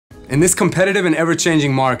In this competitive and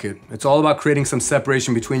ever-changing market, it's all about creating some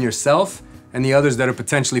separation between yourself and the others that are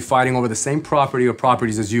potentially fighting over the same property or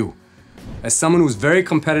properties as you. As someone who's very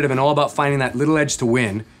competitive and all about finding that little edge to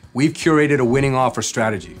win, we've curated a winning offer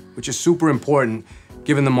strategy, which is super important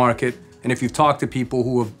given the market, and if you've talked to people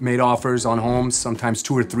who have made offers on homes, sometimes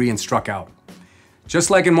 2 or 3, and struck out. Just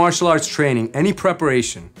like in martial arts training, any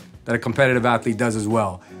preparation that a competitive athlete does as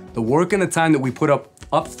well, the work and the time that we put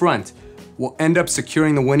up front will end up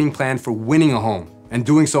securing the winning plan for winning a home and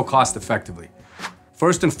doing so cost effectively.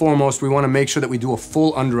 First and foremost, we want to make sure that we do a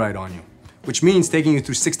full underwrite on you, which means taking you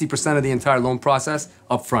through 60% of the entire loan process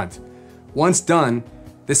up front. Once done,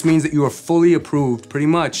 this means that you are fully approved, pretty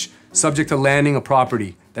much subject to landing a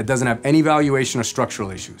property that doesn't have any valuation or structural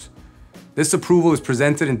issues. This approval is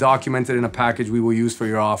presented and documented in a package we will use for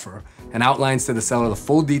your offer and outlines to the seller the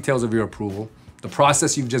full details of your approval, the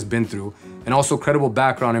process you've just been through, and also credible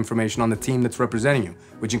background information on the team that's representing you,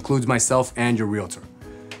 which includes myself and your realtor.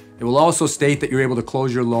 It will also state that you're able to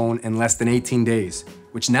close your loan in less than 18 days,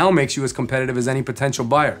 which now makes you as competitive as any potential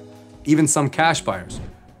buyer, even some cash buyers,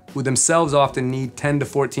 who themselves often need 10 to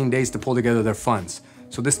 14 days to pull together their funds.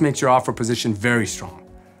 So this makes your offer position very strong.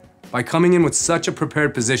 By coming in with such a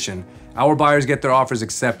prepared position, our buyers get their offers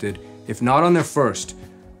accepted, if not on their first,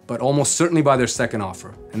 but almost certainly by their second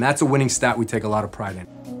offer. And that's a winning stat we take a lot of pride in.